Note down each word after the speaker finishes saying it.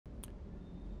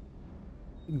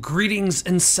Greetings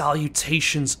and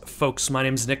salutations, folks. My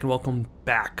name is Nick, and welcome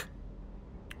back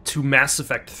to Mass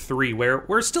Effect 3, where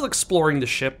we're still exploring the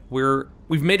ship.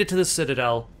 We've made it to the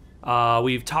Citadel.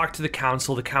 We've talked to the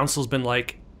Council. The Council's been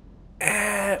like,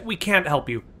 we can't help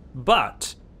you.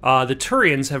 But the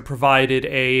Turians have provided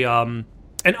an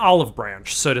olive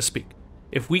branch, so to speak.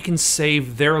 If we can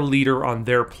save their leader on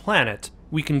their planet,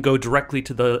 we can go directly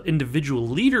to the individual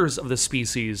leaders of the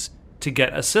species to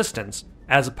get assistance,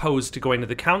 as opposed to going to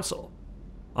the Council.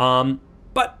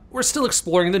 But we're still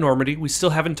exploring the Normandy. We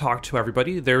still haven't talked to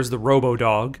everybody. There's the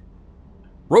Robo-Dog.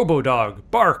 Robo-Dog,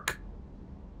 bark!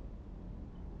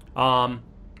 That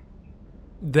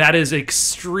is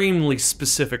extremely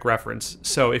specific reference,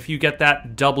 so if you get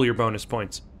that, double your bonus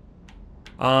points.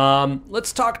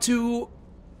 Let's talk to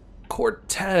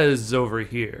Cortez over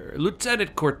here.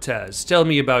 Lieutenant Cortez, tell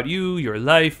me about you, your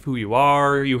life, who you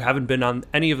are. You haven't been on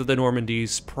any of the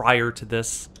Normandies prior to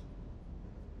this.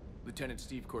 Lieutenant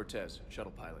Steve Cortez,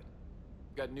 shuttle pilot.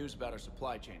 Got news about our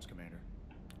supply chains, Commander.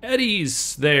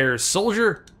 Eddie's there,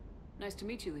 soldier. Nice to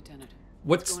meet you, Lieutenant.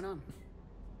 What's going on?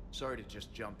 Sorry to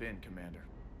just jump in, Commander.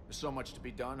 There's so much to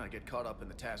be done, I get caught up in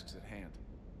the tasks at hand.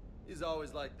 He's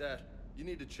always like that. You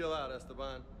need to chill out,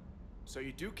 Esteban. So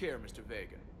you do care, Mr.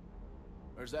 Vega?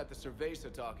 Or is that the Cerveza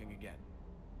talking again?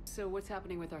 So what's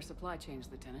happening with our supply chains,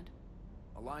 Lieutenant?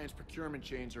 Alliance procurement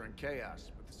chains are in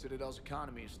chaos, but the Citadel's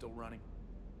economy is still running.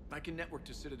 I can network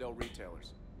to Citadel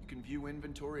retailers. You can view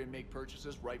inventory and make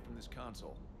purchases right from this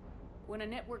console. When I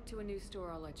network to a new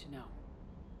store, I'll let you know.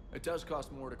 It does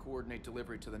cost more to coordinate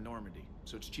delivery to the Normandy,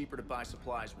 so it's cheaper to buy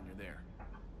supplies when you're there.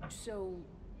 So,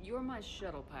 you're my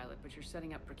shuttle pilot, but you're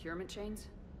setting up procurement chains?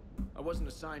 I wasn't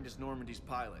assigned as Normandy's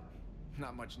pilot.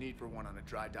 Not much need for one on a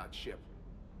dry dock ship.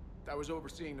 I was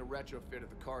overseeing the retrofit of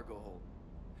the cargo hold.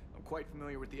 I'm quite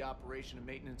familiar with the operation and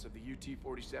maintenance of the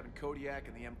UT-47 Kodiak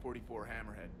and the M44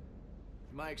 Hammerhead.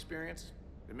 In my experience,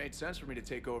 it made sense for me to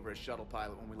take over as shuttle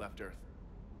pilot when we left Earth.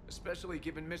 Especially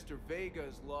given Mr.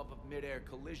 Vega's love of mid-air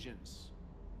collisions.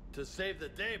 To save the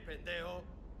day, pendejo.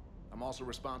 I'm also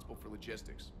responsible for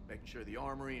logistics, making sure the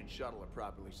armory and shuttle are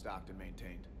properly stocked and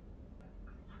maintained.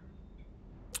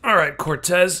 Alright,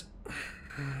 Cortez.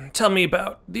 Tell me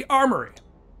about the armory.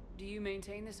 Do you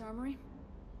maintain this armory?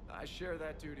 I share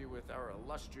that duty with our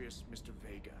illustrious Mr.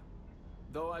 Vega.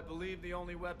 Though I believe the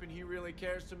only weapon he really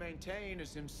cares to maintain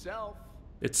is himself.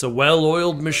 It's a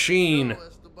well-oiled machine.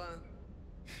 The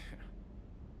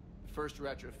first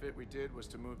retrofit we did was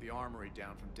to move the armory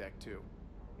down from Deck 2.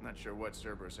 I'm not sure what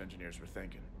Cerberus engineers were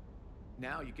thinking.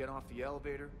 Now you get off the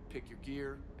elevator, pick your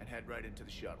gear, and head right into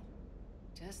the shuttle.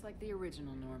 Just like the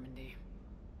original Normandy.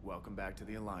 Welcome back to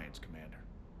the Alliance, Commander.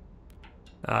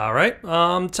 Alright,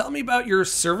 tell me about your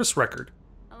service record.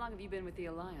 How long have you been with the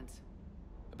Alliance?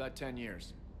 About 10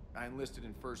 years. I enlisted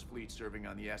in First Fleet serving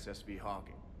on the SSV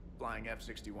Hawking, flying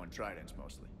F-61 Tridents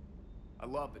mostly. I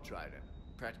love the Trident.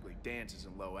 Practically dances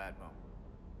in low atmo.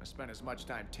 I spent as much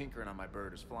time tinkering on my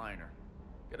bird as flying her.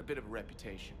 Got a bit of a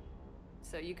reputation.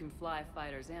 So you can fly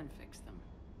fighters and fix them.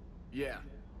 Yeah,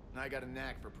 and I got a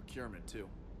knack for procurement too.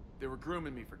 They were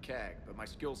grooming me for CAG, but my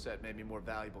skill set made me more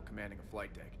valuable commanding a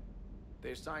flight deck. They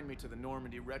assigned me to the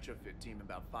Normandy retrofit team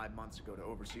about 5 months ago to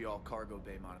oversee all cargo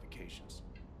bay modifications.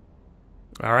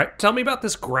 Alright, tell me about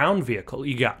this ground vehicle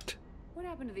you got. What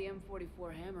happened to the M44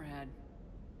 Hammerhead?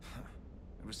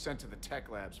 It was sent to the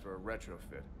tech labs for a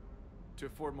retrofit. To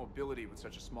afford mobility with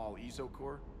such a small ESO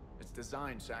core, its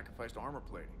design sacrificed armor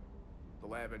plating. The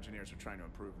lab engineers are trying to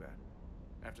improve that.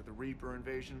 After the Reaper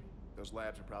invasion, those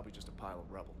labs are probably just a pile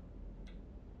of rubble.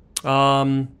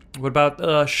 What about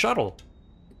the shuttle?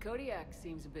 The Kodiak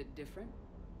seems a bit different.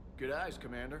 Good eyes,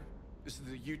 Commander. This is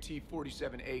the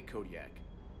UT-47A Kodiak.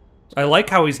 I like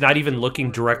how he's not even looking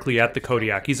directly at the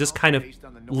Kodiak. He's just kind of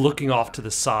looking off to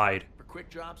the side. For quick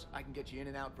drops, I can get you in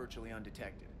and out virtually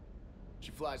undetected.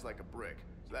 She flies like a brick,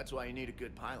 so that's why you need a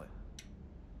good pilot.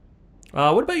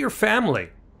 What about your family?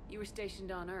 You were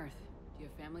stationed on Earth. Do you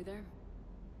have family there?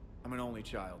 I'm an only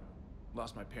child.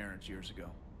 Lost my parents years ago.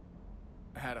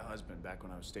 I had a husband back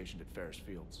when I was stationed at Ferris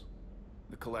Fields.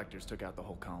 The collectors took out the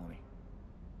whole colony.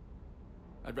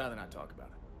 I'd rather not talk about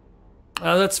it.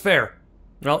 That's fair.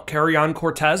 Well, carry on,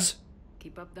 Cortez.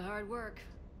 Keep up the hard work,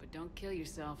 but don't kill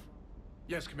yourself.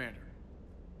 Yes, Commander.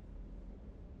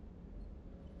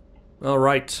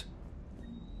 Alright.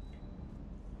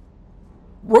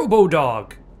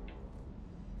 Robo-Dog.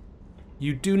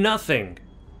 You do nothing.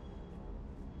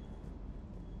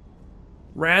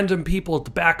 Random people at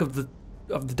the back of the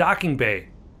docking bay.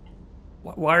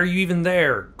 Why are you even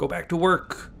there? Go back to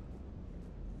work.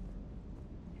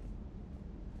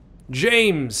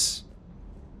 James!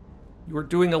 You are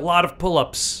doing a lot of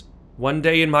pull-ups. One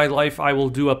day in my life, I will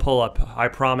do a pull-up. I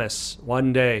promise.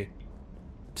 One day.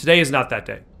 Today is not that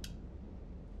day.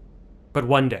 But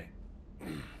one day.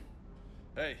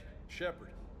 Hey, Shepard.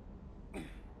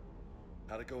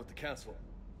 How'd it go with the council?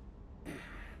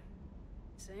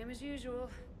 Same as usual.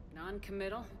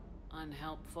 Non-committal.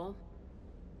 Unhelpful.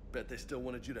 Bet they still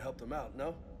wanted you to help them out,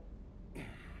 no?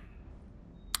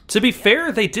 To be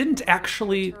fair, they didn't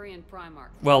actually... Turian Primarch.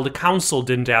 Well, the council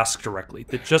didn't ask directly.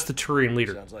 Just the Turian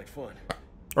leader. Sounds like fun.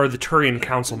 Or the Turian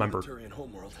council member. Turian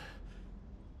homeworld.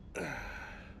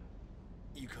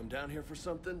 You come down here for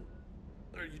something?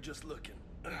 Or are you just looking?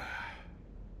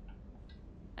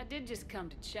 I did just come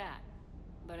to chat,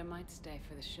 but I might stay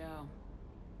for the show.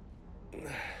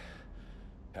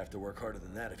 Have to work harder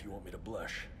than that if you want me to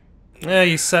blush. Yeah,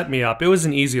 you set me up. It was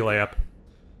an easy layup.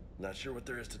 Not sure what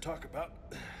there is to talk about.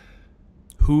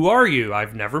 Who are you?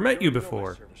 I've never met you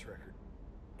before. Service record.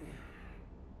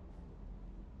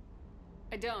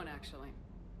 I don't, actually.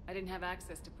 I didn't have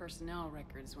access to personnel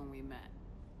records when we met.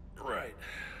 Right.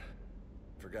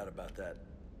 Forgot about that.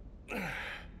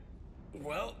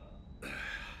 Well...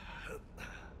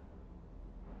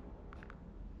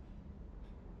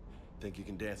 Think you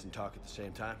can dance and talk at the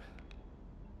same time?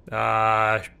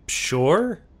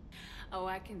 Sure? Oh,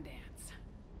 I can dance.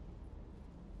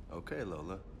 Okay,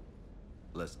 Lola.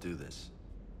 Let's do this.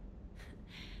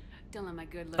 Don't let my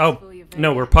good looks Oh, fool you, no,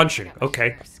 baby. we're punching. I got my Okay.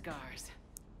 share of scars.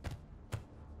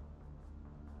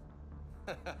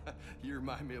 You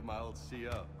remind me of my old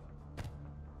CO.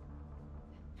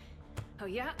 Oh,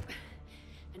 yeah?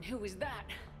 And who was that?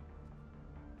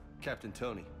 Captain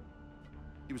Tony.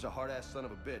 He was a hard-ass son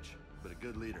of a bitch, but a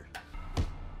good leader.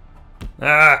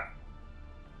 Ah!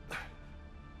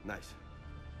 Nice.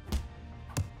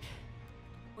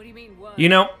 What do you mean, what? You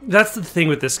know, that's the thing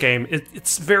with this game.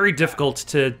 It's very difficult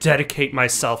to dedicate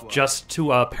myself just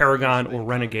to a Paragon or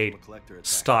Renegade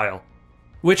style.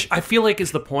 Which I feel like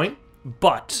is the point,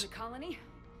 but The colony?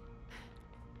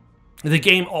 the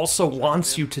game also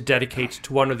wants you to dedicate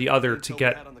to one or the other to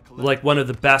get, like, one of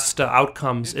the best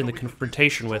outcomes in the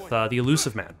confrontation with the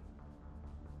Elusive Man.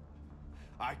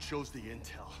 I chose the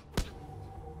intel.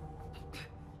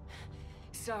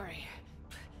 Sorry.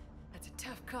 That's a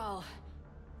tough call.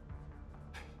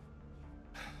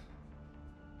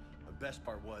 The best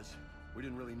part was, we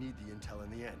didn't really need the intel in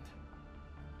the end.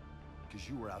 Because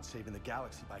you were out saving the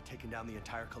galaxy by taking down the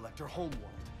entire Collector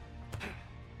homeworld.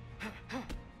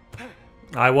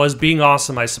 I was being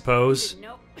awesome, I suppose.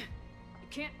 Nope. You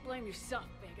can't blame yourself,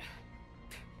 Vega.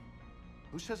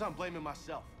 Who says I'm blaming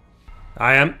myself?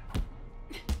 I am.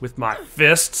 With my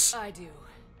fists. I do.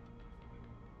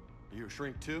 Are you a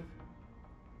shrink too?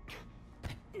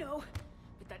 No,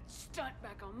 but that stunt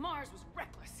back on Mars was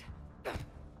reckless.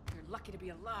 You're lucky to be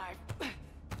alive.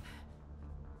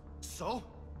 So?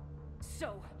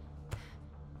 So,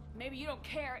 maybe you don't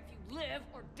care if you live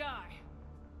or die.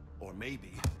 Or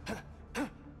maybe...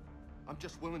 I'm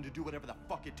just willing to do whatever the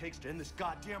fuck it takes to end this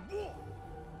goddamn war!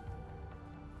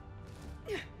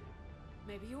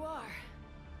 Maybe you are.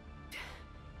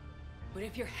 But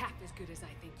if you're half as good as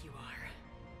I think you are,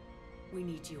 we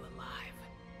need you alive.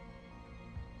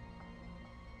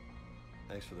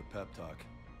 Thanks for the pep talk.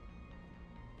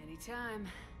 Anytime.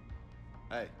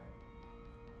 Hey.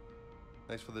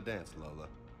 Thanks for the dance, Lola.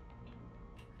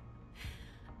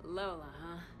 Lola,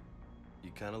 huh?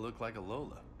 You kinda look like a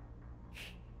Lola.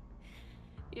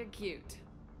 You're cute.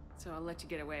 So I'll let you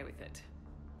get away with it.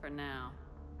 For now.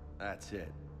 That's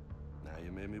it. Now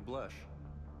you made me blush.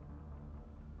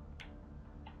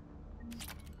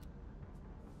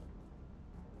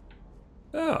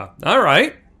 Ah,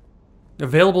 alright.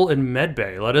 Available in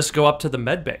medbay. Let us go up to the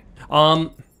medbay.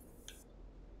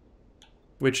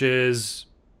 Which is...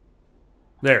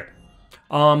 there.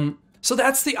 So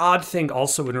that's the odd thing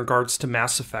also in regards to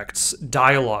Mass Effect's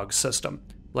dialogue system.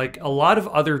 Like, a lot of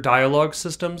other dialogue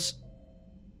systems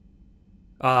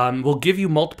will give you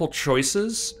multiple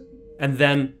choices, and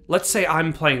then, let's say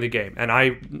I'm playing the game, and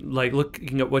I, like,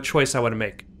 looking at what choice I want to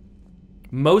make.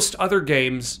 Most other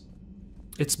games,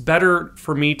 it's better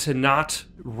for me to not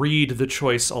read the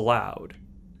choice aloud,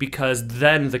 because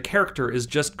then the character is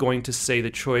just going to say the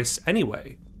choice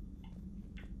anyway.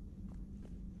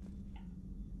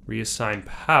 Reassign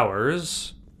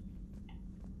powers.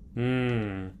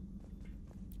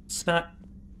 It's not...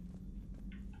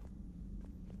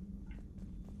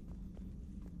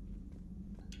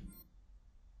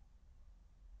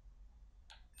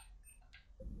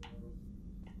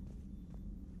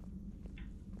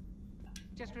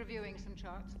 Just reviewing some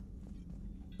charts.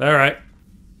 All right.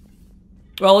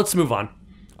 Well, let's move on.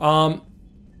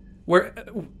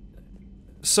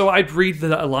 so I'd read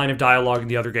the line of dialogue in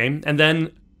the other game, and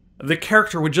then the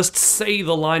character would just say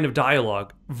the line of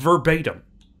dialogue verbatim.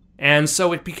 And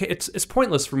so it's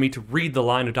pointless for me to read the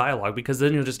line of dialogue, because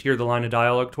then you'll just hear the line of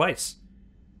dialogue twice.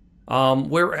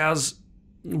 Whereas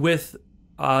with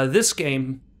this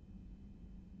game,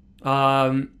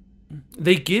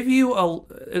 they give you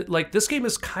this game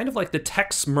is kind of like the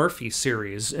Tex Murphy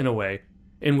series in a way,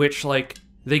 in which like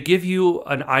they give you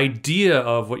an idea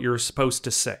of what you're supposed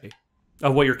to say,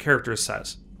 of what your character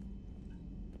says.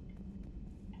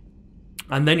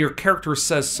 And then your character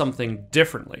says something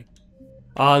differently.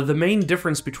 The main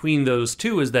difference between those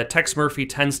two is that Tex Murphy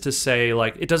tends to say,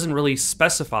 like, it doesn't really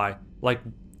specify. Like,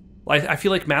 I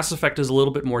feel like Mass Effect is a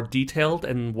little bit more detailed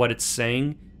in what it's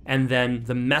saying, and then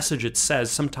the message it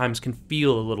says sometimes can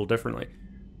feel a little differently.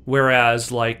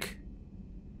 Whereas, like,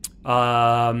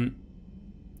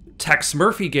 Tex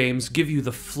Murphy games give you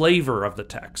the flavor of the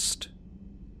text.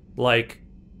 Like,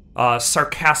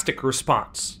 sarcastic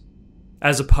response,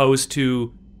 as opposed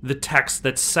to the text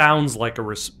that sounds like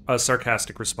a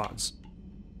sarcastic response.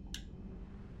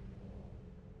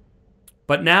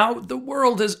 But now, the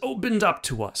world has opened up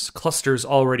to us. Clusters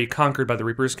already conquered by the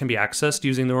Reapers can be accessed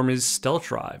using the Normandy's stealth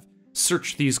drive.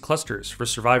 Search these clusters for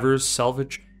survivors,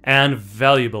 salvage, and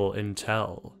valuable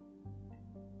intel.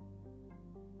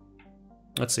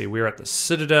 Let's see, we're at the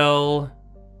Citadel.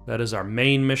 That is our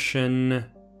main mission.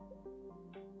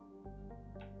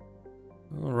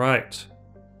 Alright.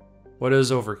 What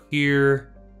is over here?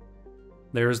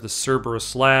 There's the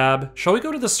Cerberus lab. Shall we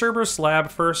go to the Cerberus lab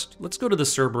first? Let's go to the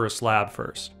Cerberus lab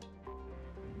first.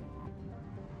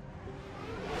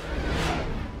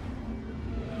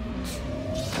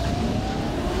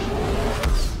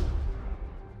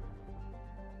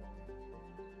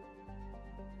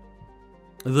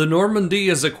 The Normandy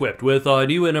is equipped with a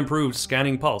new and improved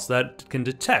scanning pulse that can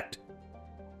detect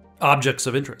objects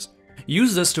of interest.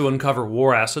 Use this to uncover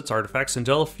war assets, artifacts,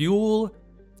 intel, fuel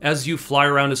as you fly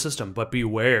around the system, but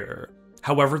beware.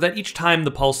 However, that each time the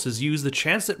pulse is used, the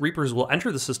chance that Reapers will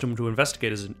enter the system to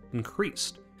investigate is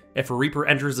increased. If a Reaper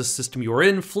enters the system you're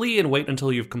in, flee and wait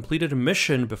until you've completed a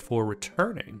mission before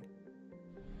returning.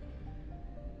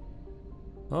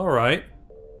 Alright.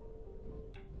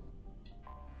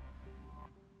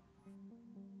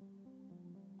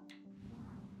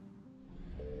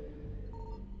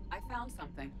 I found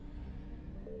something.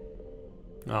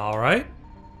 Alright.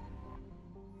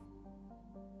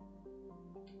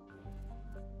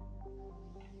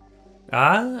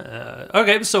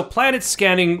 Okay, so planet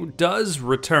scanning does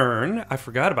return. I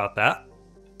forgot about that.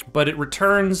 But it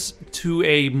returns to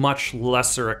a much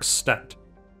lesser extent.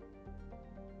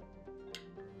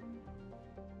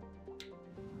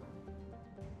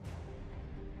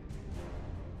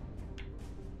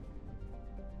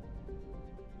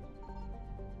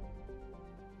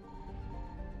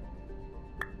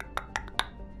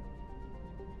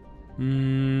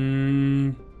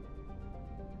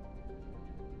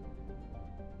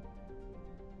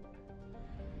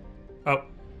 Oh.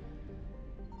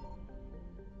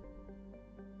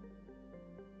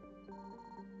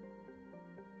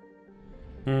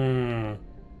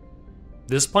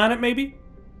 This planet, maybe?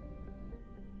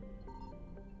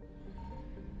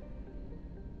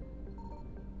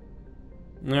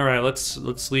 Alright,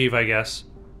 let's leave, I guess.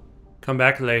 Come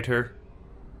back later.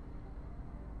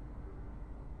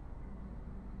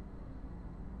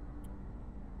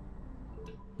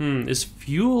 Is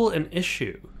fuel an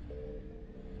issue?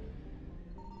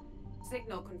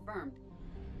 Signal confirmed.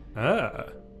 Ah.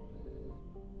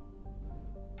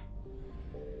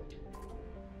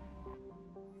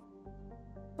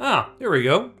 Ah, here we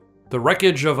go. The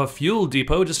wreckage of a fuel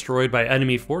depot destroyed by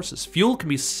enemy forces. Fuel can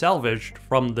be salvaged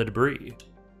from the debris.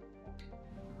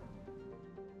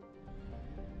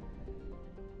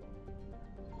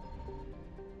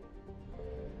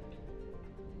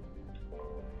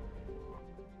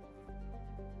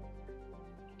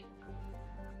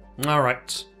 All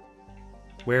right.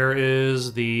 Where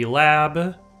is the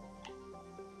lab?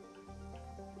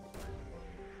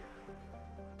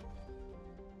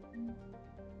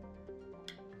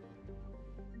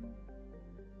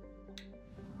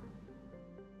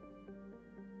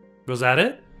 Was that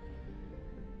it?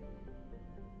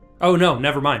 Oh no,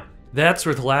 never mind. That's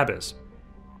where the lab is.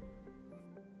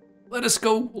 Let us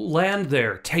go land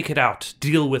there, take it out,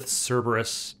 deal with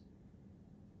Cerberus.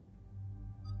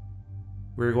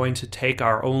 We're going to take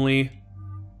our only...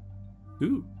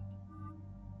 Ooh.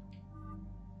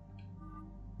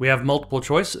 We have multiple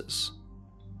choices.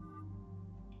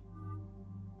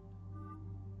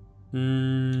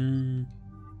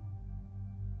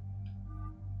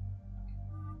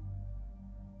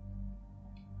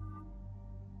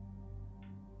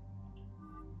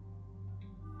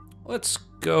 Let's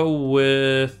go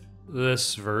with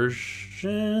this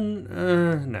version.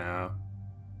 No.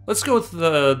 Let's go with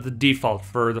the default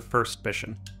for the first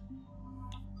mission.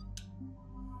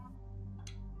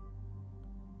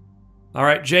 All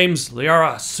right, James,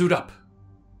 Liara, suit up.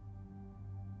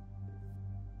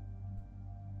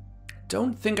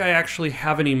 Don't think I actually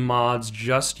have any mods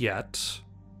just yet.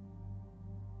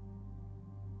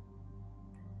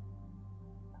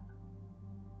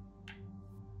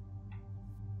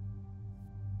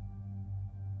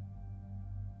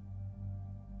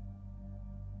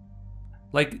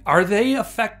 Like, are they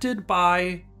affected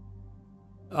by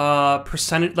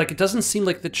percentage? Like, it doesn't seem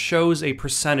like that shows a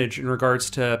percentage in regards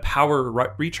to power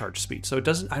recharge speed. So it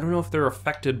doesn't, I don't know if they're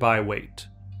affected by weight.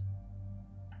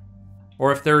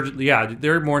 Or if they're, yeah,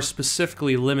 they're more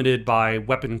specifically limited by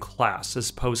weapon class as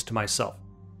opposed to myself.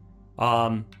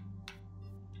 And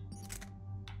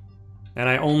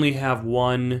I only have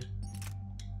one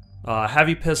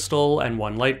heavy pistol and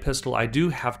one light pistol. I do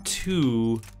have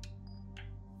 2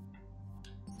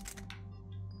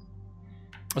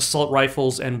 assault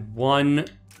rifles and 1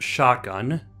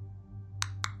 shotgun.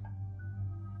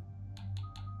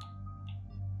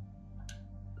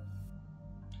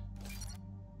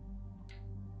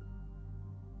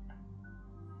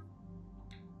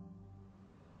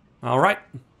 All right.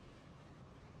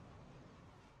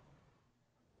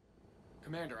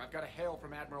 Commander, I've got a hail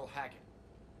from Admiral Hackett.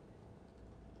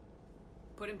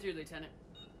 Put him through, Lieutenant.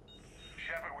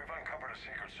 Shepard, we've uncovered a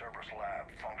secret Cerberus lab,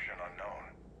 function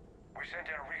unknown. We sent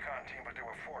in a recon team, but they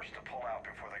were forced to pull out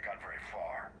before they got very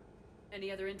far. Any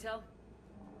other intel?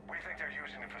 We think they're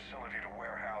using the facility to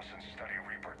warehouse and study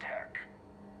Reaper tech.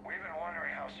 We've been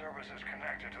wondering how Cerberus is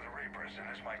connected to the Reapers, and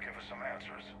this might give us some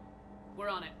answers. We're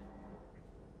on it.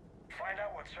 Find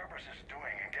out what Cerberus is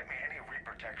doing and get me any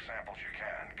Reaper tech samples you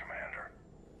can, Commander.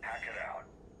 Hack it out.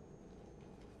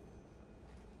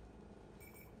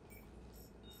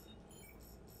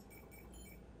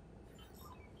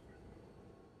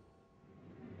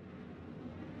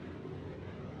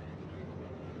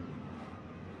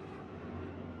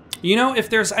 You know, if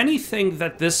there's anything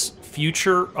that this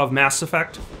future of Mass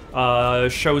Effect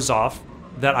shows off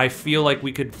that I feel like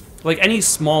we could, like any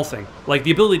small thing, like the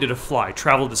ability to fly,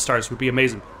 travel to the stars would be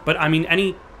amazing. But I mean,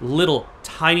 any little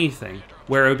tiny thing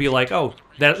where it would be like, oh,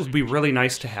 that would be really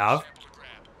nice to have.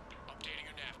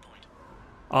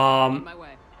 On my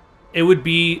way. It would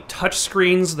be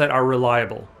touchscreens that are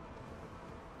reliable.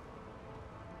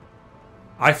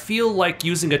 I feel like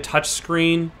using a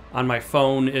touchscreen on my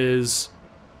phone is,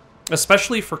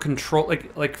 especially for control,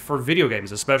 like for video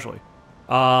games especially,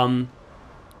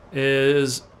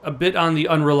 is a bit on the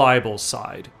unreliable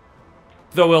side.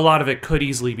 Though a lot of it could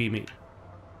easily be me.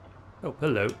 Oh,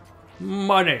 hello.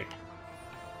 Money.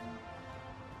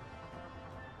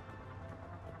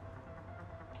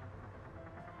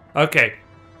 Okay.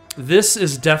 This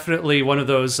is definitely one of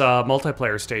those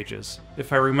multiplayer stages,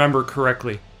 if I remember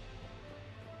correctly.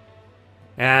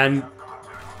 And...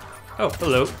 oh,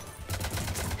 hello.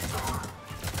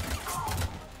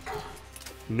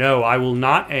 No, I will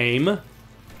not aim.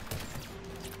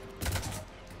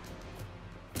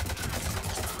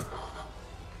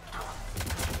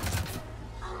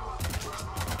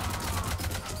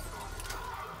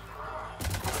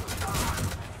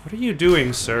 What are you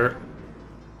doing, sir?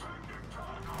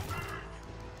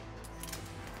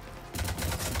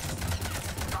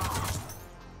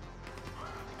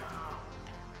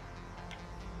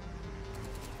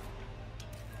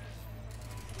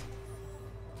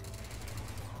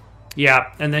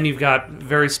 Yeah, and then you've got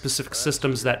very specific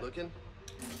systems that...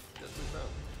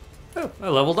 oh, I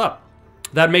leveled up.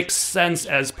 That makes sense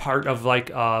as part of, like,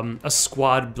 a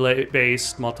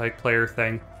squad-based multiplayer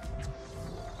thing.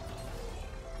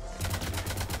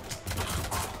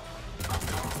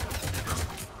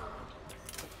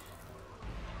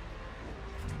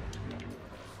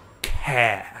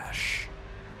 Cash.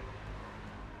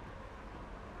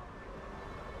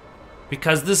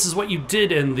 Because this is what you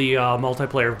did in the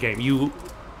multiplayer game. You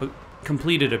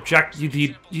completed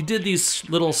you did these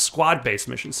little squad-based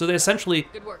missions. So they essentially,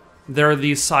 Good work. there are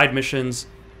these side missions.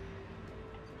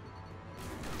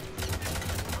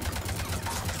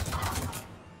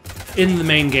 In the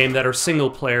main game that are single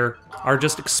player, are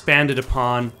just expanded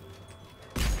upon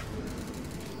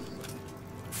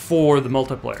for the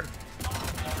multiplayer.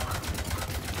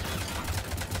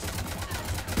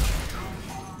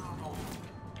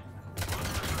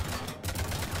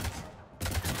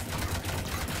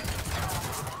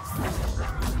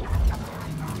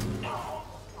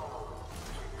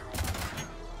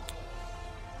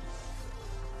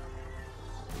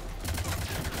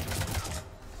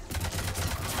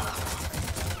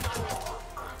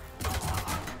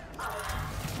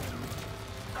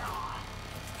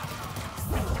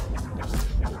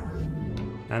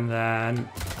 And then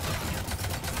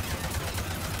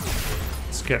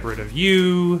let's get rid of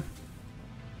you.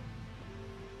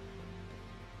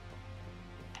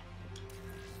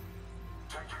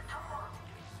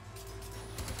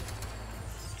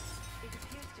 It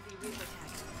appears to be Reaper tech.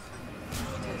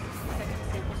 Second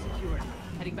sample secured.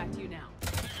 Heading back to you now.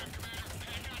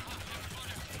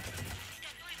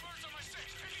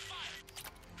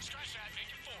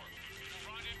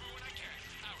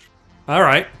 All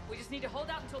right. We just need to hold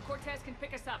out until Cortez can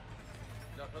pick us up.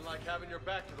 Nothing like having your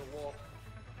back to the wall.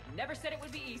 Never said it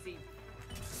would be easy.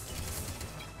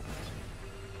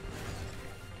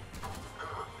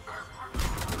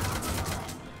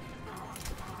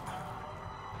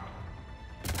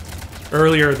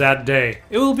 Earlier that day.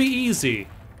 It will be easy.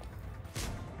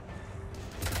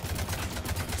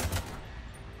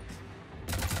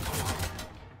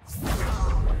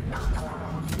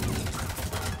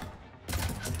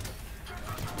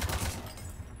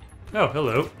 Oh,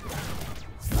 hello.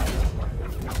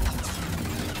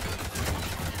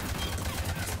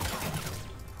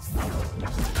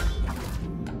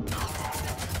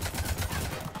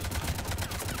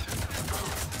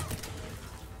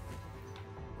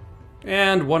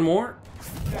 And one more.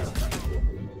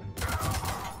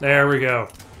 There we go.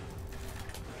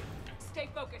 Stay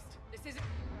focused. This isn't...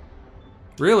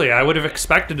 Really, I would have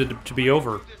expected it to be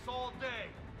over. This all day.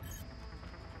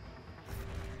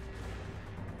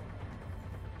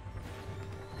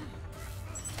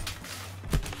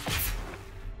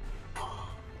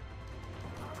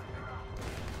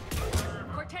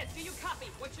 Cortez, do you copy?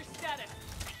 What's your status?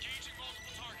 Engaging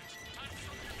multiple targets. Time to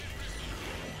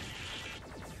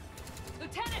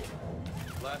Lieutenant!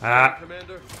 Last Ah. time,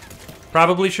 Commander.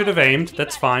 Probably should have aimed.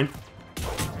 That's fine.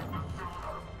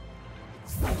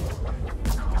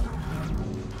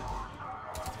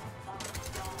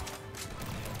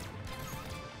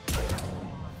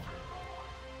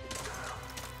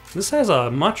 This has a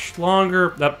much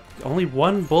longer... only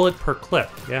one bullet per clip.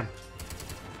 Yeah.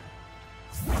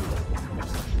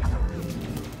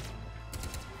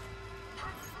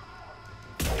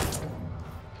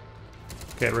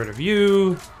 Get rid of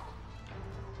you.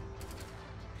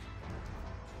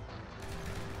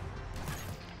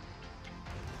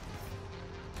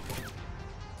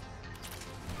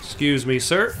 Excuse me,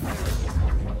 sir.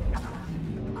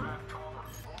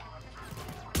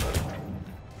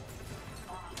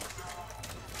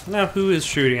 Now who is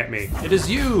shooting at me? It is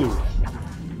you!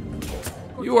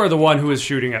 You are the one who is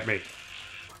shooting at me. I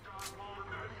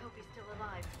hope he's still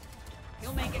alive.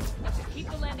 He'll make it. Let's just keep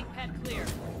the landing pad clear.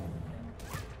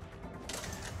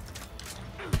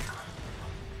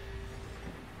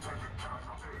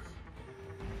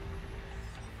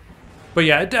 But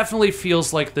yeah, it definitely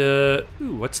feels like the...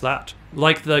 Ooh, what's that?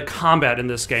 Like the combat in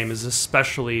this game is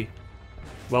especially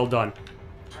well done.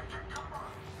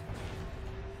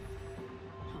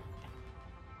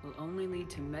 Will only lead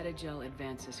to metagel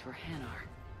advances for Hanar.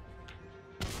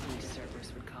 My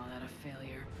servers would call that a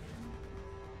failure.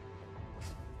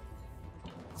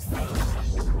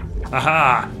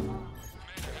 Aha!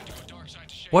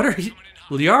 What are you...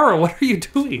 Liara, what are you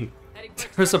doing?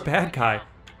 There's a bad guy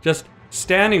just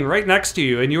standing right next to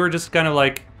you, and you were just kind of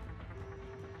like...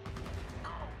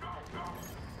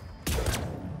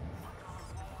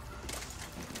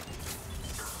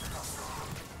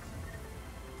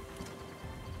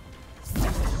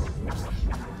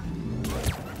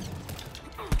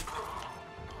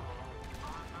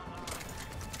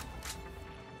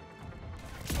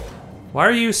 Why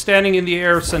are you standing in the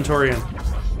air, Centaurian?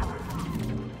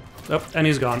 Oh, and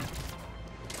he's gone.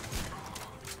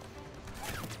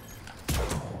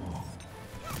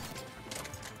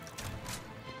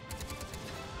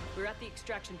 We're at the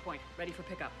extraction point, ready for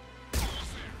pickup.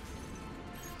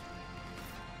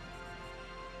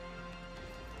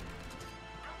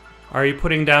 Are you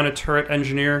putting down a turret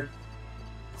engineer?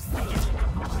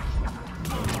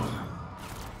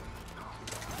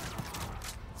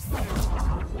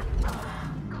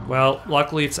 Well,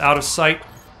 luckily it's out of sight,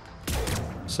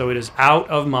 so it is out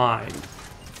of mind.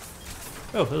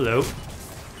 Oh, hello.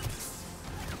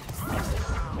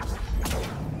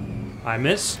 I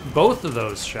missed both of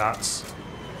those shots.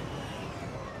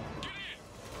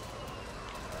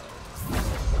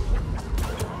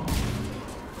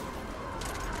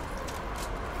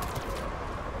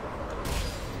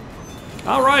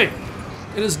 All right,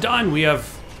 it is done. We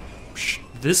have...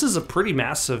 This is a pretty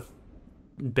massive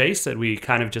base that we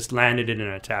kind of just landed in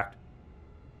and attacked.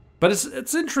 But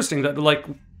it's interesting that, like,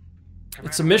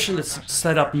 it's a mission that's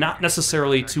set up not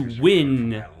necessarily to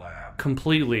win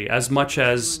completely as much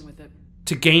as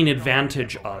to gain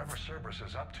advantage of. Whatever Cerberus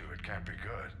is up to, it can't be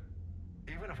good.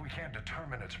 Even if we can't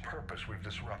determine its purpose, we've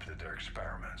disrupted their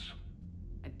experiments.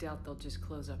 I doubt they'll just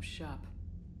close up shop.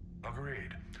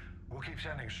 Agreed. We'll keep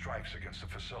sending strikes against the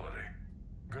facility.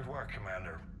 Good work,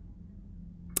 Commander.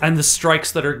 And the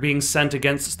strikes that are being sent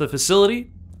against the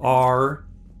facility are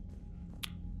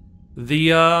the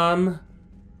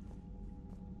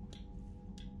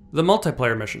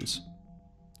multiplayer missions.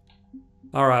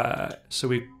 Alright, so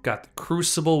we got the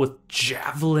Crucible with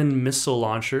Javelin missile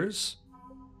launchers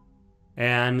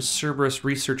and Cerberus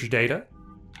research data.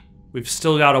 We've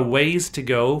still got a ways to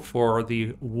go for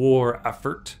the war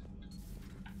effort.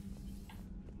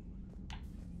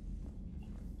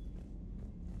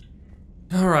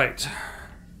 Alright. See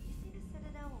the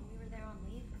Citadel when we were there on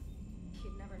leave?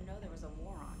 You'd never know there was a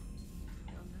war on.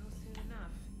 You'll know soon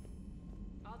enough.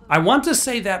 I want to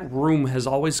say that room has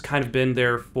always kind of been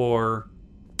there for...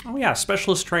 Oh yeah,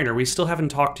 Specialist Trainer. We still haven't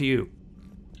talked to you.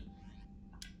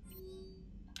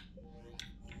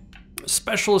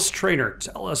 Specialist Trainer,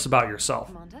 tell us about yourself.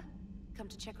 Commander, come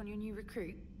to check on your new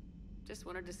recruit. Just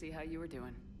wanted to see how you were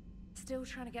doing. Still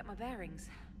trying to get my bearings.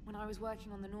 When I was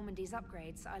working on the Normandy's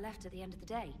upgrades, I left at the end of the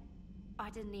day.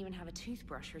 I didn't even have a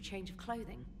toothbrush or a change of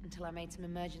clothing until I made some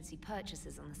emergency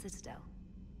purchases on the Citadel.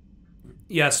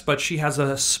 Yes, but she has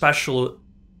a specialty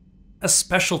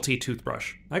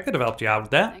toothbrush. I could have helped you out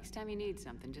with that. Next time you need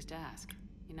something, just ask.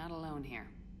 You're not alone here.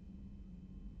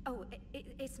 Oh,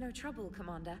 it's no trouble,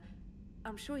 Commander.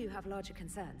 I'm sure you have larger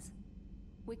concerns.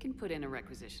 We can put in a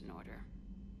requisition order.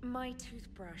 My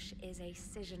toothbrush is a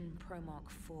Cision Pro Mark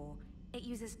IV. It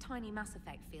uses tiny Mass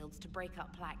Effect fields to break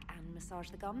up plaque and massage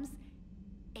the gums.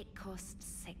 It costs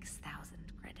 6,000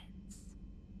 credits.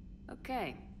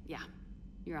 Okay, yeah.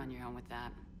 You're on your own with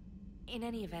that. In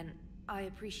any event, I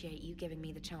appreciate you giving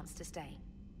me the chance to stay.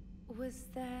 Was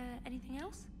there anything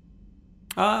else?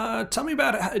 Tell me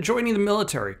about joining the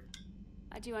military.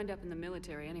 How'd you end up in the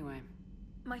military anyway?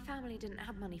 My family didn't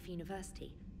have money for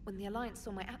university. When the Alliance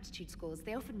saw my aptitude scores,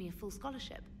 they offered me a full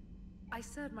scholarship. I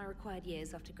served my required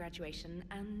years after graduation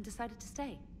and decided to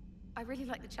stay. I really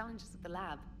like the challenges of the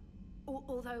lab.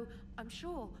 Although, I'm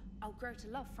sure I'll grow to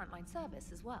love frontline service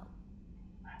as well.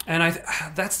 And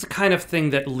that's the kind of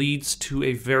thing that leads to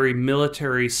a very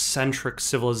military-centric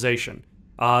civilization.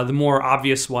 The more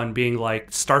obvious one being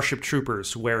like Starship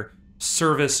Troopers, where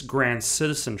service grants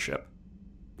citizenship.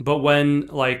 But when,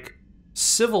 like,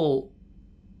 civil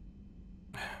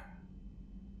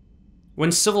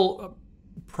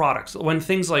products, when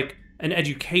things like an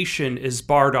education is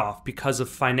barred off because of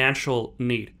financial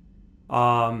need,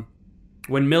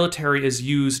 when military is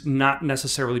used not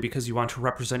necessarily because you want to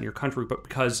represent your country, but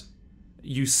because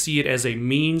you see it as a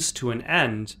means to an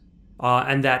end,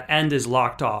 and that end is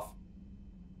locked off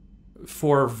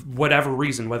for whatever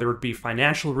reason, whether it be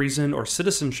financial reason or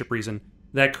citizenship reason,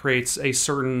 that creates a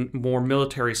certain more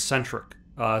military-centric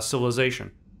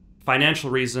civilization. Financial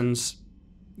reasons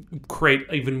create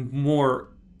even more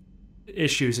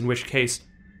issues, in which case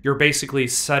you're basically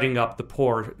setting up the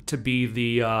poor to be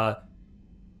the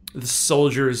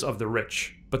soldiers of the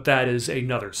rich. But that is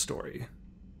another story.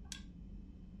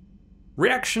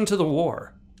 Reaction to the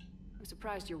war. I'm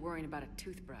surprised you're worrying about a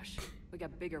toothbrush. We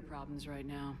got bigger problems right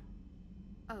now.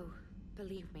 Oh,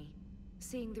 believe me,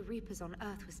 seeing the Reapers on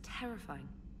Earth was terrifying.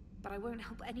 But I won't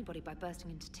help anybody by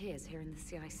bursting into tears here in the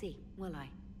CIC, will I?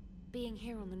 Being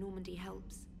here on the Normandy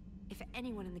helps. If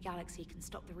anyone in the galaxy can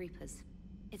stop the Reapers,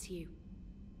 it's you.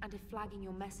 And if flagging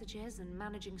your messages and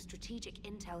managing strategic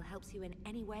intel helps you in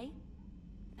any way,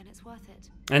 then it's worth it.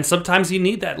 And sometimes you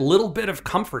need that little bit of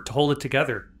comfort to hold it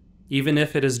together, even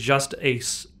if it is just a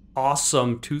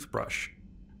awesome toothbrush.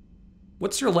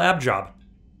 What's your lab job?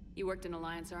 You worked in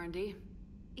Alliance R&D?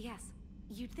 Yes.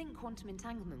 You'd think quantum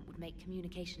entanglement would make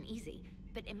communication easy,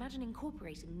 but imagine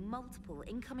incorporating multiple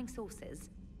incoming sources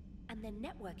and then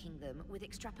networking them with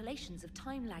extrapolations of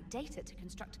time-lag data to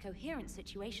construct a coherent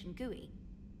situation GUI.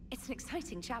 It's an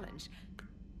exciting challenge.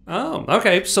 Oh,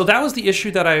 okay. So that was the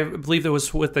issue that I believe there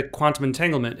was with the quantum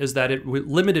entanglement, is that it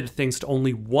limited things to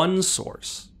only one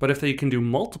source. But if they can do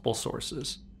multiple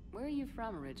sources... Where are you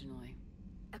from originally?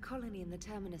 A colony in the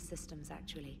Terminus systems,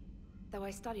 actually. Though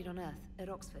I studied on Earth, at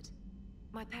Oxford.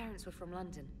 My parents were from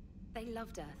London. They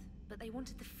loved Earth, but they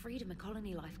wanted the freedom a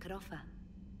colony life could offer.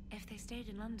 If they stayed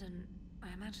in London,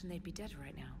 I imagine they'd be dead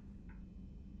right now.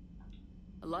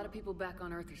 A lot of people back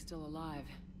on Earth are still alive,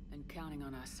 and counting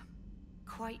on us.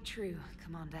 Quite true,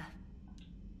 Commander.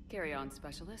 Carry on,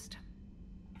 Specialist.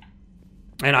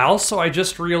 And I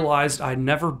just realized I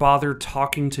never bothered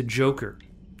talking to Joker.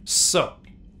 So,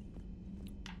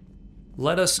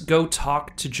 let us go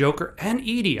talk to Joker and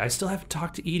Edie. I still haven't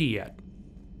talked to Edie yet.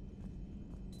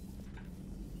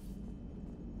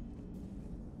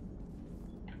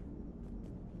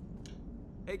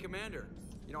 Commander.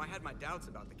 You know, I had my doubts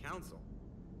about the Council.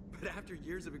 But after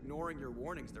years of ignoring your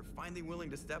warnings, they're finally willing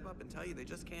to step up and tell you they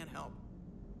just can't help.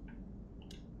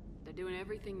 They're doing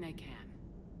everything they can.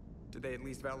 Did they at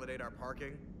least validate our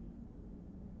parking?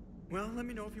 Well, let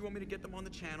me know if you want me to get them on the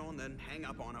channel and then hang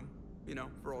up on them. You know,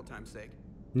 for old time's sake.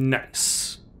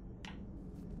 Nice.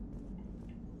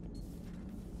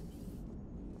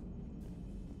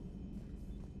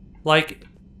 Like,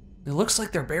 it looks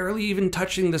like they're barely even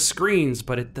touching the screens,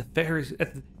 but it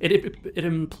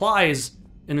implies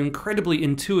an incredibly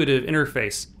intuitive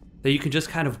interface that you can just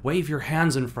kind of wave your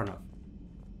hands in front of.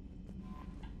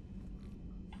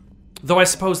 Though I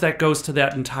suppose that goes to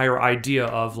that entire idea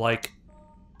of, like,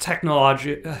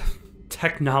 technology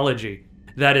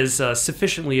that is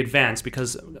sufficiently advanced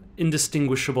because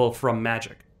indistinguishable from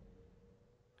magic.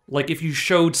 Like, if you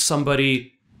showed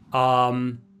somebody,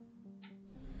 from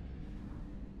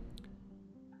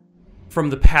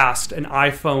the past, an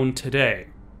iPhone today.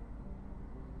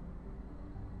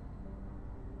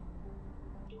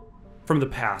 From the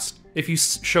past. If you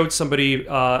showed somebody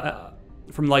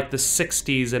from like the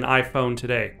 60s an iPhone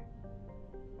today,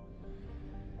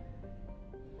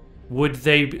 would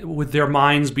their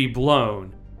minds be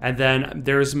blown? And then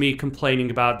there's me complaining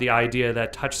about the idea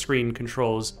that touchscreen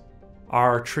controls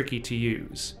are tricky to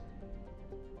use.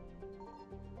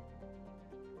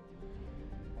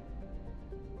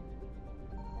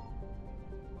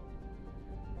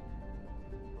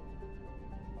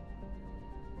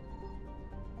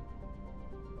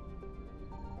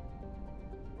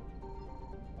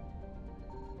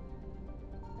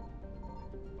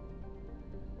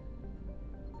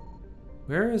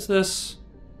 Where is this?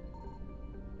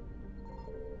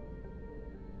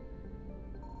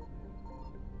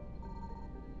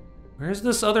 Where's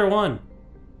this other one?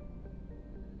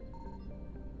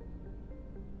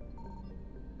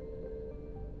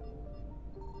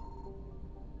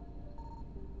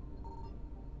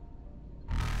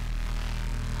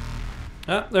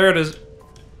 Ah, there it is.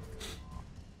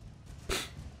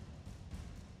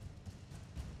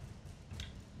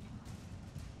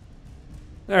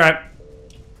 All right.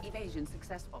 Evasion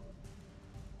successful.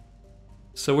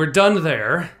 So we're done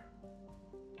there.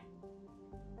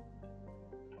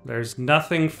 There's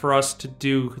nothing for us to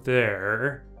do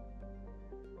there.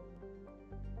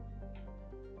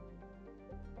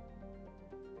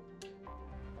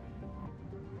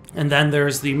 And then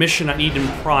there's the mission on Eden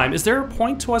Prime. Is there a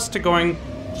point to us to going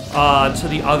to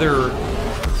the other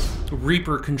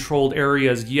Reaper-controlled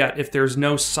areas yet if there's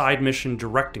no side mission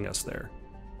directing us there?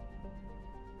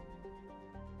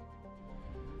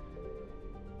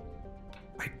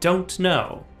 I don't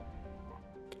know.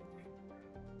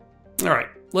 Alright,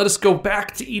 let us go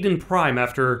back to Eden Prime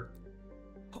after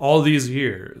all these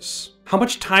years. How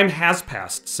much time has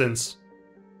passed since...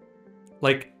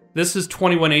 Like, this is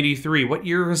 2183. What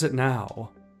year is it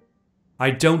now?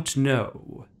 I don't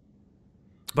know.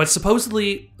 But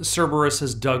supposedly, Cerberus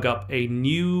has dug up a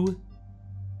new...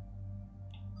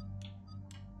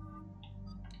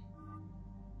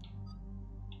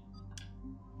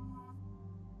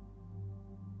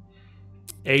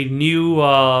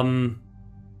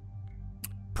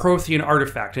 Prothean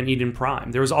artifact in Eden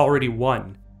Prime. There was already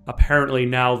one. Apparently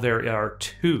now there are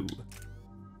two.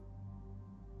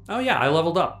 Oh yeah, I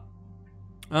leveled up.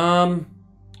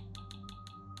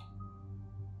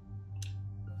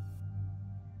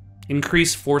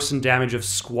 Increase force and damage of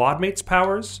squad mates'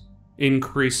 powers.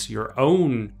 Increase your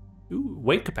own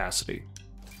weight capacity.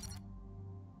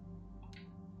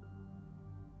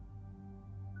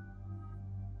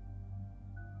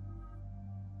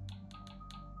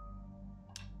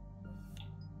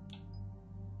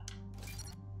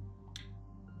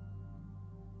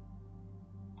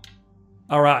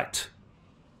 All right.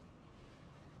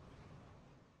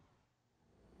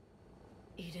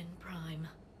 Eden Prime.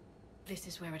 This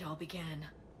is where it all began.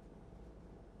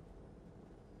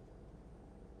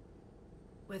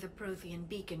 Where the Prothean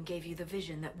beacon gave you the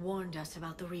vision that warned us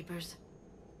about the Reapers.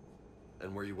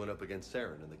 And where you went up against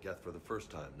Saren and the Geth for the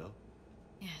first time, no?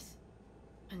 Yes.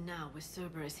 And now with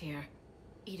Cerberus here,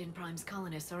 Eden Prime's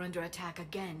colonists are under attack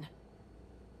again.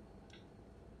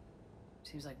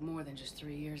 Seems like more than just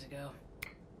 3 years ago.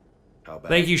 How bad?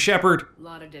 Thank you, Shepard. A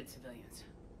lot of dead civilians.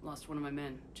 Lost one of my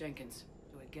men, Jenkins,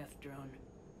 to a Geth drone.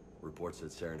 Reports said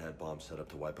Saren had bombs set up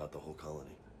to wipe out the whole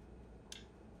colony.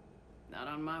 Not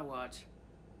on my watch.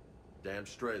 Damn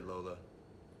straight, Lola.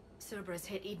 Cerberus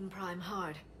hit Eden Prime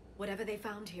hard. Whatever they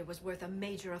found here was worth a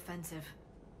major offensive.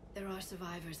 There are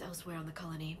survivors elsewhere on the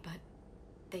colony, but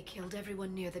they killed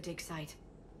everyone near the dig site.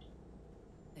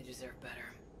 They deserve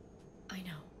better. I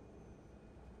know.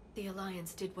 The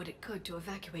Alliance did what it could to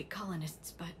evacuate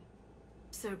colonists, but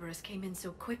Cerberus came in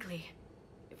so quickly.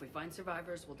 If we find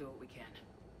survivors, we'll do what we can.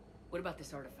 What about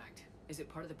this artifact? Is it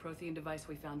part of the Prothean device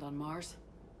we found on Mars?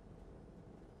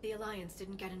 The Alliance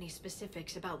didn't get any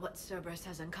specifics about what Cerberus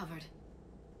has uncovered.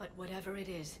 But whatever it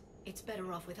is, it's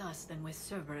better off with us than with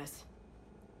Cerberus.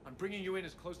 I'm bringing you in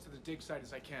as close to the dig site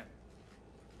as I can.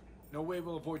 No way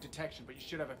we'll avoid detection, but you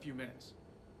should have a few minutes.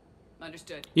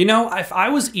 Understood. You know, if I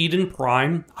was Eden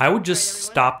Prime, I would just All right,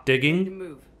 everyone. stop Need to digging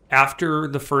move. after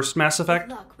the first Mass Effect.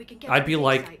 With luck, we can get I'd to be the dig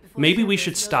like, site before maybe we Cerberus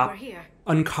should knows stop we're here.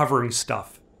 uncovering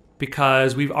stuff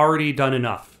because we've already done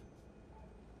enough.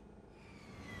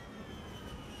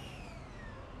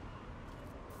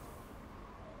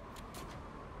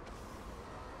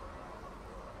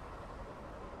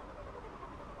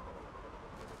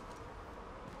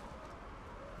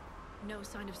 No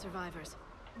sign of survivors.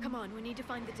 Come on, we need to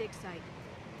find the dig site.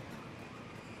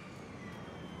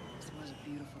 This was a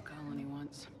beautiful colony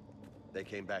once. They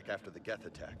came back after the Geth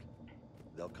attack.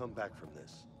 They'll come back from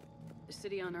this. The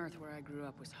city on Earth where I grew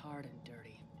up was hard and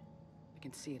dirty. I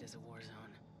can see it as a war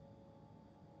zone.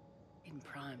 Eden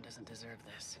Prime doesn't deserve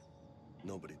this.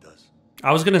 Nobody does.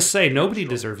 I was gonna say, nobody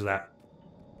deserves that.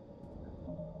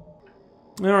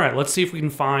 Alright, let's see if we can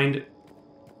find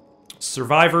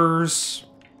survivors,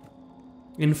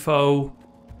 info,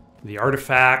 the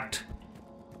artifact.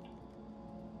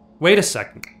 Wait a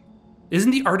second. Isn't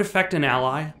the artifact an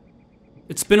ally?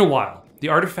 It's been a while. The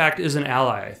artifact is an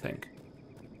ally, I think.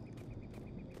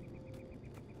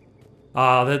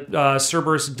 That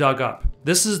Cerberus dug up.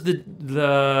 This is the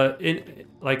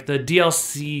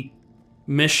DLC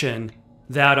mission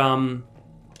that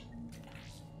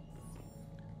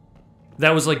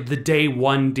that was like the day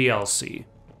one DLC.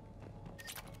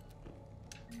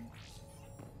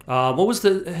 What was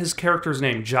his character's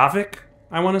name? Javik,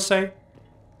 I want to say.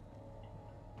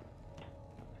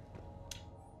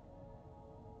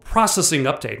 Processing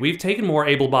update. We've taken more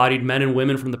able-bodied men and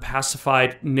women from the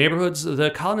pacified neighborhoods. The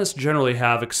colonists generally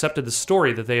have accepted the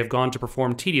story that they have gone to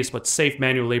perform tedious but safe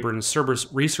manual labor in a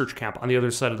Cerberus research camp on the other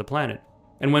side of the planet.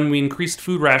 And when we increased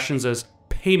food rations as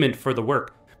payment for the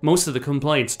work, most of the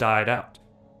complaints died out.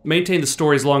 Maintain the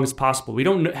story as long as possible. We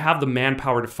don't have the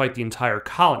manpower to fight the entire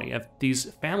colony. If these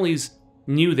families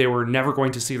knew they were never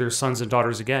going to see their sons and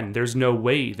daughters again, there's no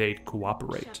way they'd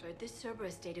cooperate. Shepard, this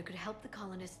Cerberus data could help the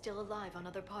colonists still alive on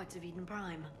other parts of Eden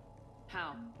Prime.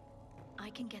 How? I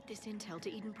can get this intel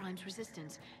to Eden Prime's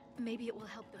resistance. Maybe it will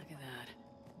help them. Look at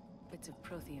that. Bits of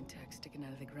Prothean tech sticking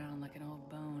out of the ground like an old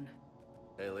bone.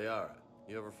 Hey, Liara,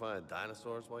 you ever find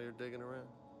dinosaurs while you're digging around?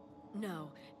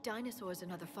 No, dinosaurs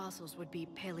and other fossils would be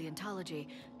paleontology.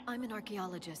 I'm an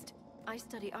archaeologist. I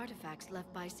study artifacts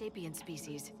left by sapient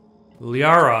species.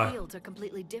 Liara. The fields are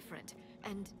completely different,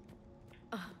 and...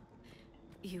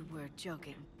 you were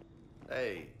joking.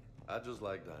 Hey, I just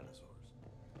like dinosaurs.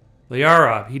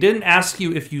 Liara, he didn't ask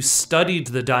you if you studied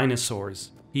the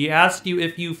dinosaurs. He asked you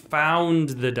if you found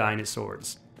the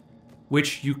dinosaurs,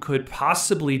 which you could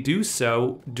possibly do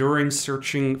so during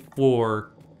searching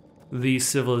for the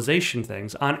civilization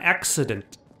things on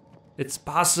accident. It's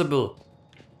possible.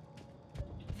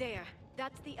 There.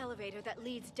 That's the elevator that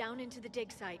leads down into the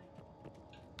dig site.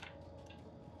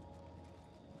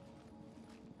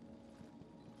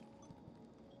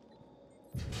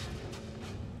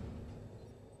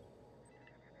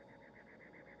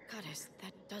 Goddess,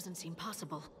 that doesn't seem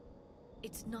possible.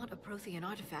 It's not a Prothean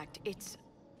artifact, it's...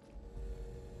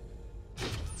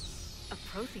 a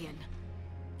Prothean.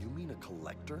 You mean a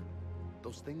collector?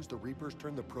 Those things the Reapers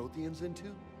turned the Protheans into?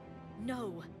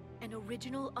 No, an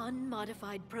original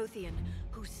unmodified Prothean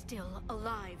who's still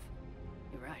alive.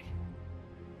 You're right.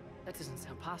 That doesn't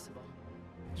sound possible.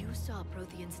 You saw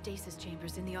Prothean stasis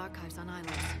chambers in the archives on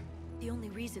Islands. The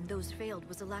only reason those failed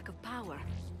was a lack of power.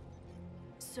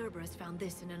 Cerberus found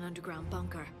this in an underground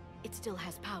bunker. It still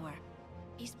has power.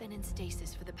 He's been in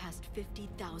stasis for the past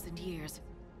 50,000 years,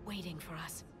 waiting for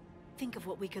us. Think of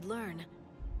what we could learn.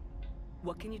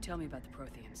 What can you tell me about the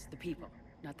Protheans? The people,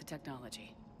 not the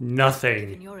technology. Nothing.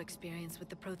 Given your experience with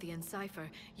the Prothean cipher,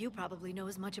 you probably know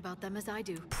as much about them as I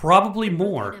do. Probably The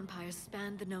more. Prothean empires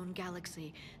spanned the known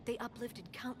galaxy. They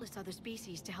uplifted countless other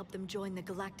species to help them join the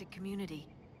galactic community.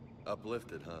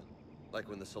 Uplifted, huh? Like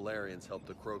when the Solarians helped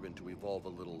the Krogan to evolve a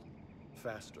little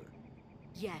faster.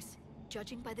 Yes.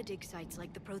 Judging by the dig sites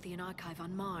like the Prothean Archive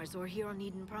on Mars or here on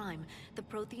Eden Prime, the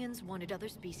Protheans wanted other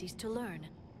species to learn.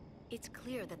 It's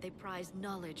clear that they prized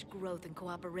knowledge, growth, and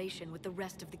cooperation with the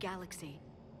rest of the galaxy.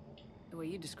 The way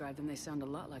you describe them, they sound a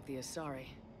lot like the Asari.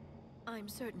 I'm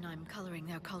certain I'm coloring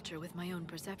their culture with my own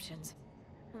perceptions.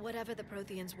 Whatever the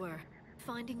Protheans were,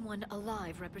 Finding one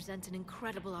alive represents an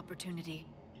incredible opportunity.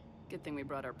 Good thing we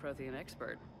brought our Prothean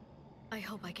expert. I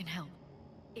hope I can help.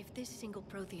 If this single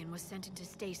Prothean was sent into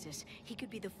stasis, he could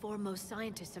be the foremost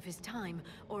scientist of his time,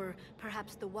 or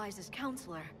perhaps the wisest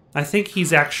counselor. I think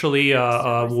he's actually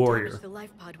a warrior. Damaged the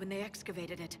life pod when they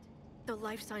excavated it. The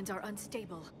life signs are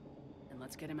unstable. Then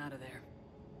let's get him out of there.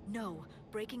 No,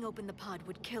 breaking open the pod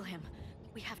would kill him.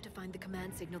 We have to find the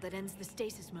command signal that ends the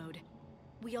stasis mode.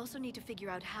 We also need to figure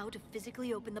out how to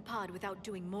physically open the pod without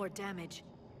doing more damage.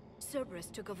 Cerberus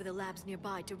took over the labs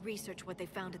nearby to research what they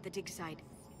found at the dig site.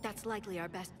 That's likely our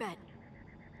best bet.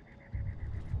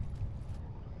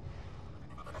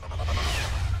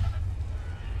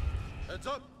 Heads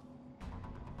up!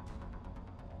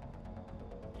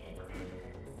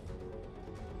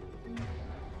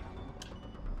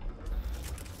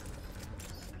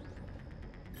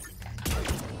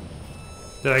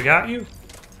 Did I got you?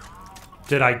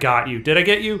 Did I got you? Did I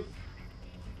get you?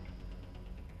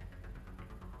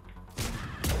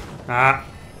 Ah.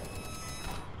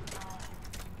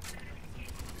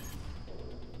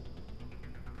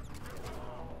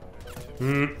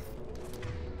 Hmm.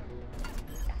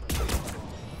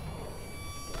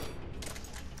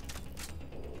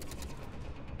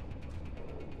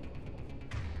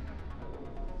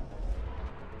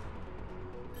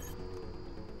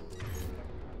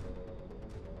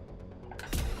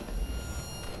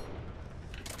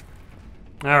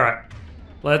 All right.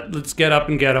 Let's get up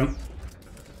and get him.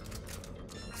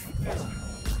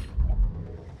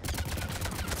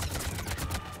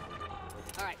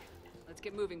 All right, let's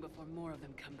get moving before more of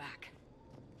them come back.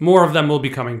 More of them will be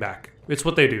coming back. It's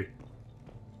what they do.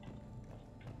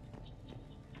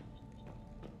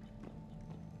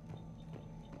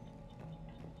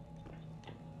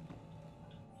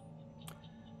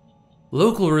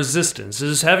 Local resistance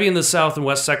is heavy in the south and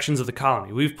west sections of the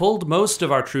colony. We've pulled most of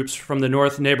our troops from the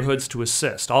north neighborhoods to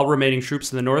assist. All remaining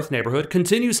troops in the north neighborhood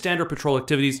continue standard patrol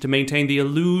activities to maintain the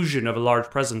illusion of a large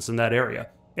presence in that area.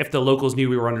 If the locals knew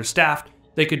we were understaffed,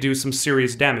 they could do some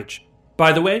serious damage.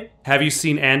 By the way, have you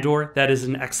seen Andor? That is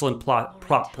an excellent plot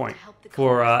point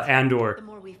for Andor. The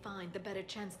more we find, the better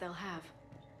chance they'll have.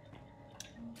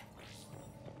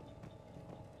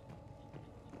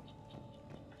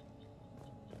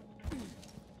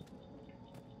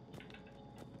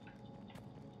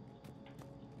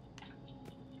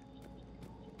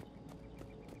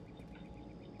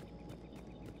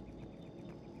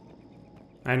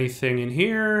 Anything in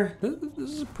here?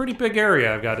 This is a pretty big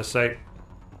area, I've got to say.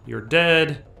 You're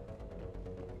dead.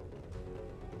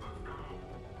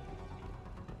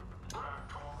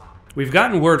 We've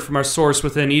gotten word from our source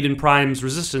within Eden Prime's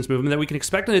resistance movement that we can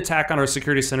expect an attack on our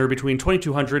security center between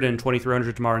 2200 and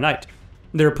 2300 tomorrow night.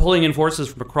 They're pulling in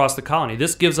forces from across the colony.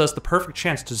 This gives us the perfect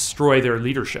chance to destroy their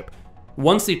leadership.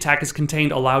 Once the attack is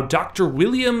contained, allow Dr.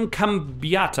 William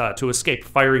Cambiata to escape,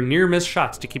 firing near-miss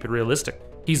shots to keep it realistic.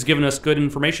 He's given us good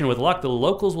information. With luck, the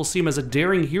locals will see him as a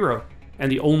daring hero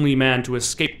and the only man to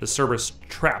escape the Cerberus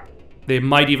trap. They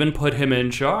might even put him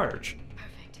in charge.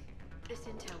 Perfect. This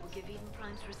intel will give Eden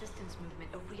Prime's resistance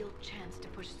movement a real chance to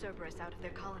push Cerberus out of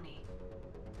their colony.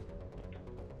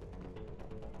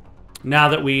 Now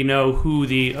that we know who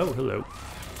the... Oh, hello.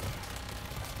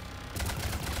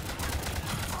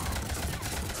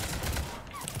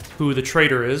 Who the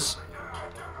traitor is.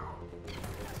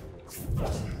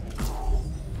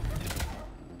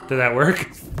 Did that work?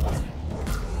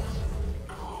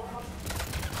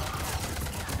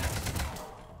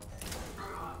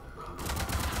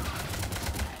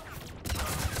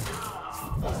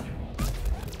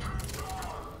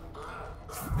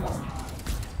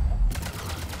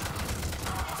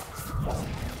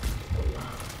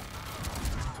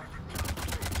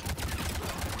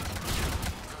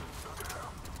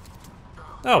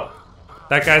 Oh,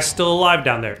 that guy's still alive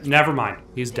down there. Never mind,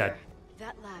 he's dead.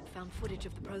 That lab found footage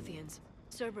of the Protheans.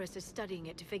 Cerberus is studying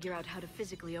it to figure out how to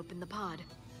physically open the pod.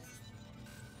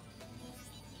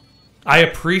 I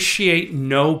appreciate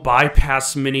no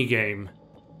bypass minigame.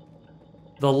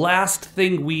 The last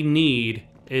thing we need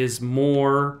is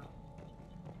more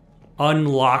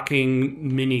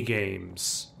unlocking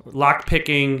minigames.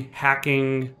 Lockpicking,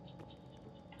 hacking,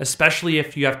 especially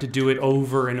if you have to do it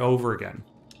over and over again.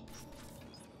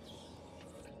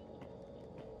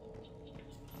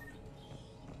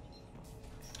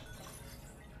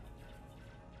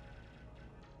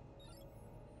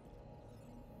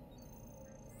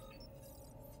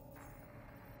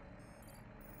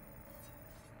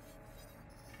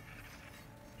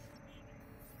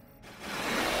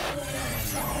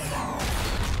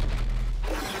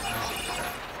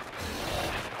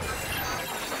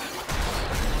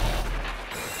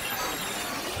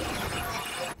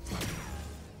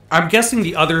 I'm guessing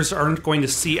the others aren't going to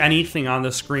see anything on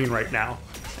the screen right now,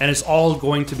 and it's all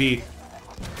going to be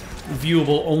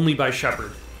viewable only by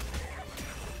Shepard,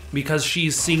 because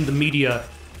she's seeing the media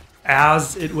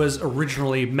as it was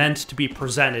originally meant to be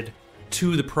presented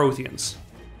to the Protheans.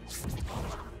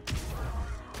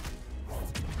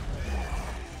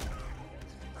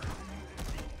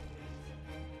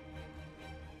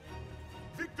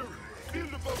 Victory! Seal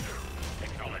the bunker!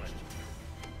 Acknowledged.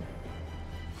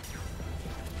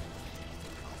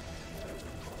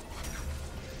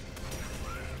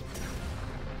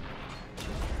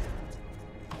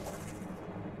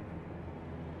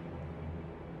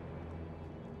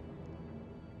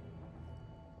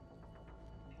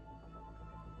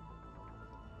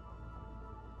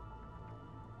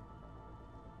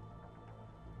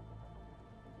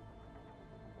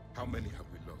 How many have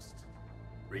we lost?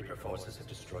 Reaper forces have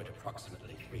destroyed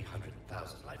approximately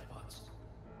 300,000 life pods.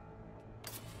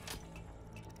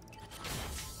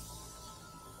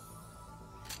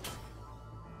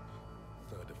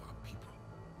 Third of our people.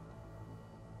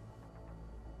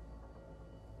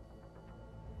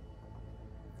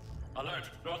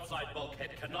 Alert! North side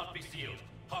bulkhead cannot be sealed.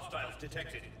 Hostiles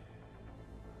detected.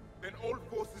 Then all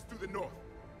forces to the north.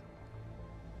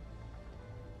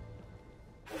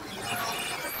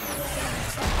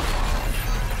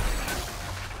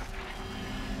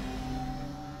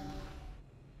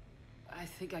 I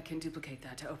think I can duplicate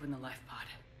that to open the life pod.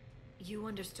 You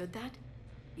understood that?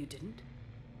 You didn't?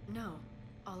 No.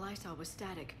 All I saw was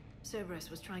static. Cerberus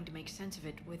was trying to make sense of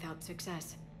it without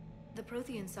success. The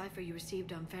Prothean cipher you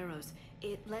received on Pharaohs,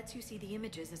 it lets you see the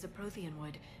images as a Prothean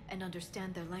would, and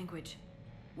understand their language.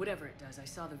 Whatever it does, I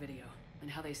saw the video, and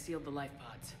how they sealed the life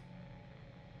pods.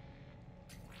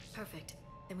 Perfect.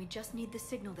 Then we just need the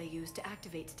signal they used to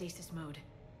activate stasis mode.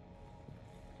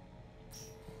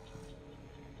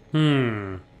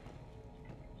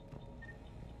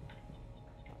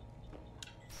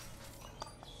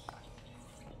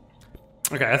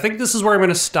 Okay, I think this is where I'm going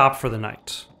to stop for the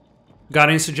night. Got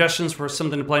any suggestions for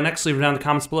something to play next? Leave them down in the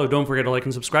comments below. Don't forget to like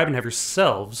and subscribe, and have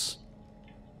yourselves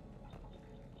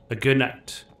a good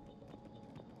night.